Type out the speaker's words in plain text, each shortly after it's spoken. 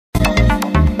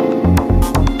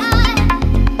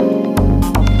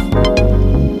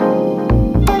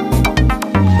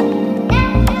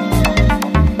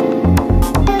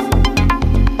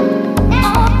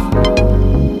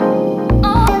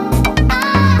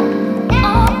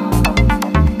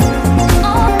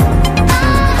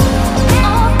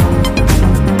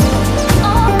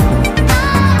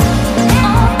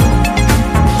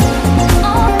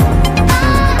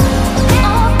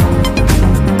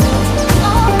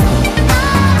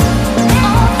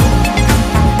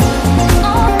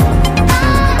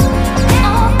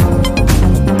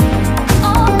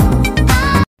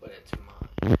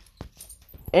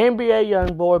NBA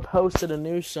Youngboy posted a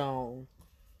new song,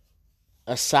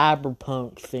 a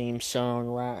cyberpunk theme song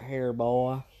right here,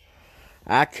 boy.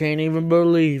 I can't even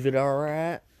believe it,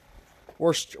 alright?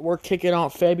 We're kicking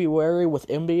off February with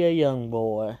NBA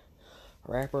Youngboy,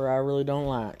 rapper I really don't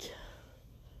like.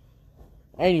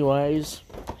 Anyways,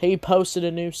 he posted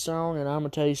a new song, and I'm gonna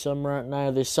tell you something right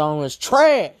now. This song is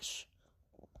trash.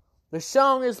 The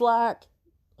song is like,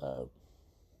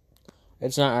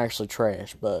 it's not actually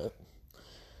trash, but,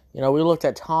 we looked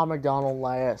at Tom McDonald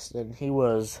last, and he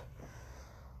was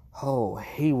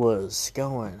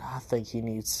going, I think he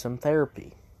needs some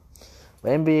therapy.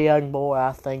 But NBA Youngboy,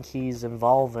 I think he's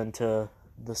evolving to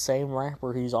the same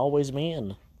rapper he's always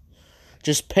been.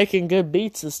 Just picking good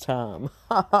beats this time.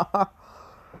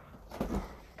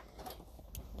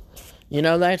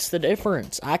 That's the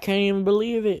difference. I can't even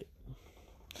believe it.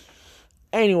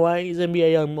 Anyways,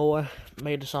 NBA Youngboy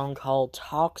made a song called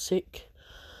Toxic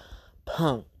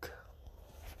Punk.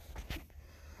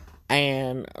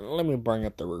 And let me bring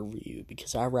up the review,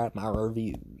 because I write my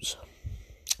reviews.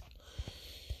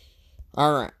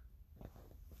 Alright.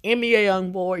 NBA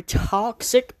Youngboy,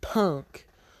 Toxic Punk.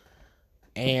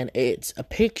 And it's a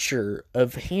picture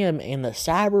of him in the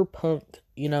cyberpunk,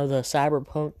 the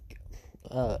cyberpunk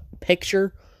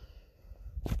picture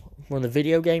for the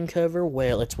video game cover.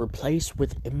 Well, it's replaced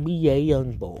with NBA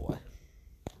Youngboy.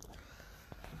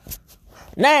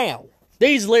 Now,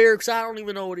 these lyrics, I don't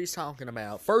even know what he's talking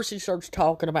about. First, he starts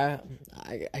talking about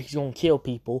he's gonna kill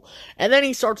people, and then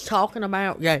he starts talking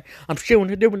about, I'm still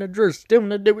doing the drugs, still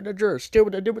doing the drugs, still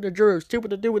doing the drugs, still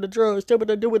doing the drugs, still doing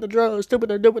the drugs, still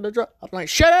doing the drugs. I'm like,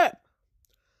 shut up!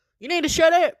 You need to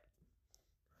shut up!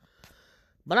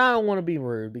 But I don't want to be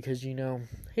rude, because, he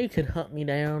could hunt me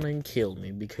down and kill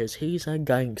me, because he's a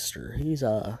gangster. He's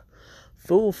a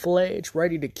full-fledged,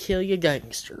 ready to kill you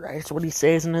gangster. That's what he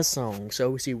says in his song.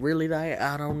 So is he really that?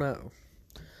 I don't know.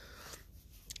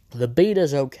 The beat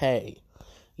is okay.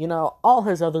 All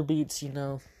his other beats,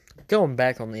 going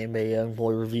back on the NBA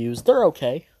Youngboy reviews, they're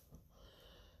okay.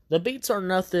 The beats are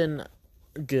nothing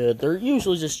good. They're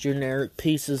usually just generic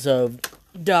pieces of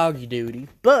doggy duty.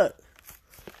 But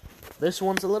this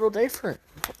one's a little different.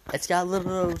 It's got a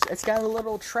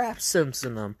little trap sense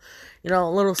in them. A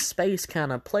little space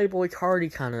kind of, Playboy Cardi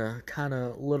kind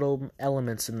of little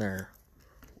elements in there.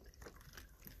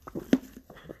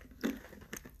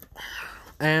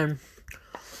 And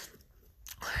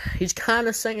he's kind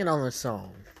of singing on this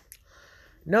song.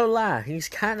 No lie, he's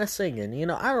kind of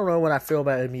singing. I don't know what I feel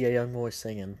about NBA Youngboy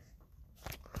singing.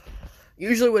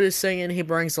 Usually with his singing, he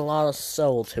brings a lot of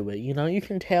soul to it. You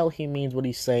can tell he means what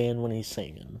he's saying when he's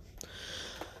singing.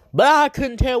 But I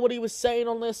couldn't tell what he was saying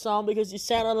on this song, because he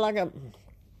sounded like a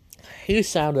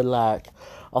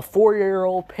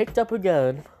 4-year-old picked up a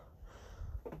gun,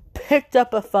 picked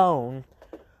up a phone,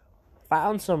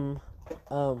 found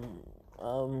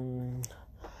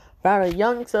found a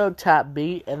Young Thug type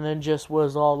beat, and then just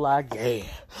was all like, yeah,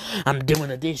 I'm doing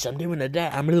this, I'm doing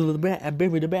that, I'm and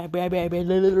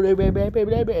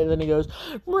then he goes,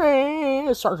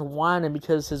 starts whining,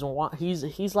 because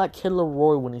he's like Kid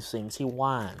Leroy when he sings. He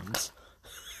whines.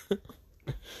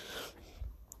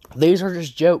 These are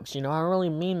just jokes, I don't really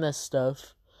mean this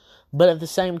stuff, but at the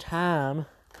same time,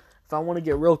 if I want to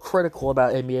get real critical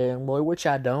about NBA Youngboy, which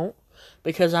I don't,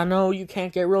 because I know you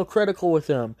can't get real critical with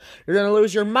them. You're going to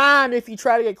lose your mind if you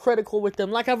try to get critical with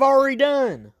them, like I've already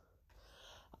done.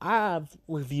 I've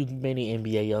reviewed many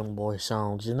NBA Youngboy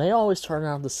songs, and they always turn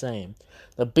out the same.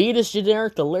 The beat is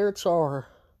generic, the lyrics are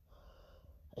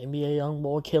NBA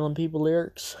Youngboy killing people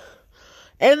lyrics.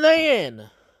 And then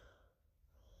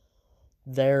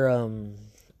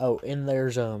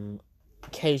there's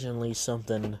occasionally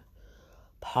something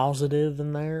positive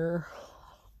in there.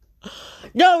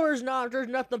 No, there's not. There's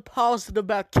nothing positive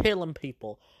about killing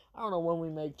people. I don't know when we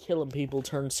made killing people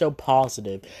turn so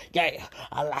positive. Yeah,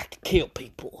 I like to kill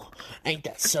people. Ain't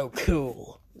that so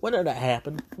cool? When did that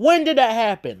happen? When did that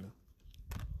happen?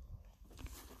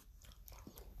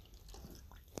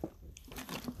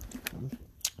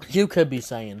 You could be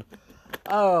saying,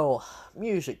 oh,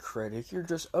 music critic, you're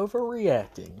just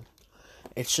overreacting.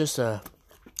 It's just a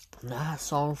nice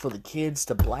song for the kids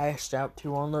to blast out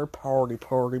to on their party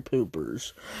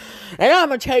poopers. And I'm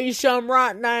going to tell you something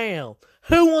right now.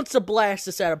 Who wants to blast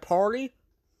this at a party?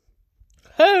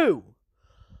 Who?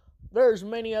 There's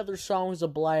many other songs to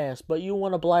blast, but you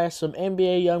want to blast some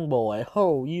NBA Youngboy.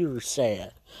 Oh, you're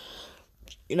sad.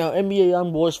 NBA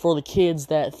Youngboy is for the kids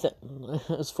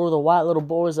it's for the white little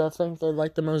boys that think they're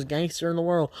like the most gangster in the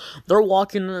world. They're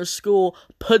walking into school,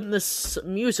 putting this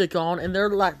music on, and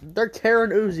they're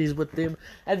carrying Uzis with them,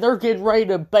 and they're getting ready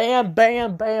to bam,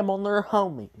 bam, bam on their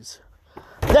homies.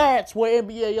 That's what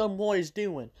NBA Youngboy is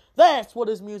doing. That's what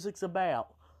his music's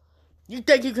about. You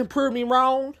think you can prove me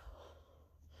wrong?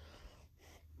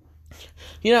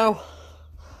 You know,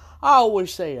 I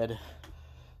always said,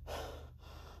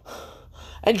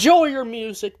 enjoy your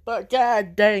music, but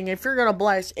god dang, if you're gonna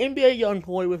blast NBA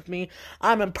Youngboy with me,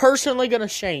 I'm personally gonna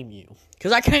shame you.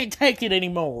 Because I can't take it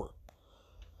anymore.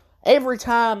 Every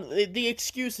time, the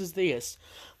excuse is this.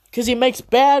 Because he makes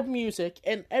bad music,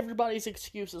 and everybody's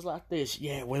excuse is like this.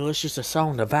 Yeah, well, it's just a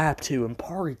song to vibe to and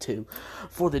party to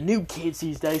for the new kids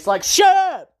these days. Like, shut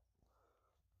up!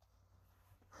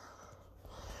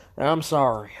 I'm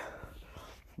sorry.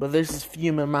 But this is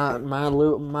fuming. My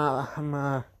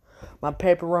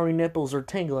pepperoni nipples are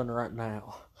tingling right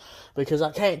now. Because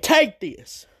I can't take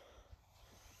this.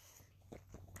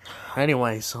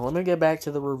 Anyway, so let me get back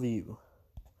to the review.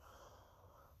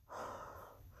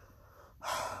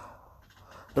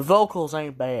 The vocals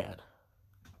ain't bad.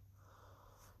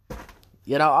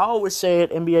 You know, I always say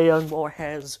it, NBA Youngboy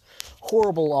has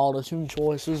horrible auto-tune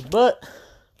choices, but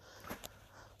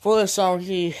for this song,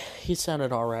 he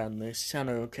sounded alright in this. He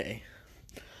sounded okay.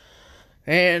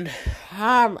 And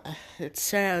it's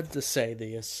sad to say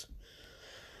this,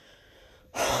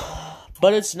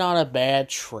 but it's not a bad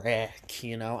track,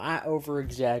 you know. I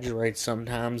over-exaggerate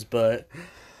sometimes, but,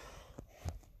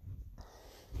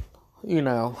 you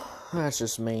know, that's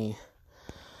just me.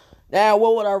 Now,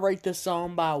 what would I rate this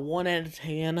song by 1 out of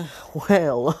 10?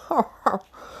 Well,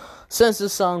 since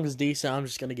this song is decent, I'm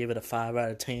just going to give it a 5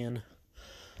 out of 10.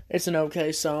 It's an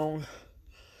okay song.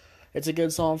 It's a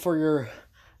good song for your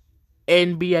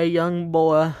NBA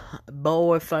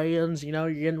Youngboy fans. You know,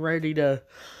 you're ready to,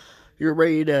 you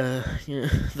know,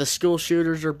 the school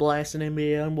shooters are blasting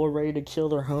NBA Youngboy, ready to kill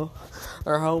their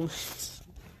homies.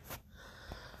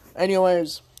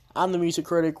 Anyways, I'm the music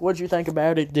critic. What'd you think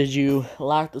about it? Did you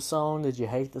like the song? Did you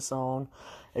hate the song?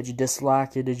 Did you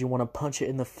dislike it? Did you want to punch it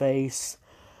in the face?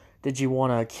 Did you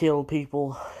want to kill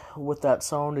people with that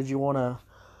song? Did you want to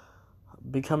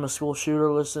become a school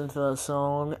shooter listening to that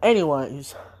song?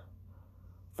 Anyways,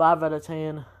 5 out of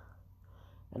 10,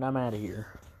 and I'm out of here.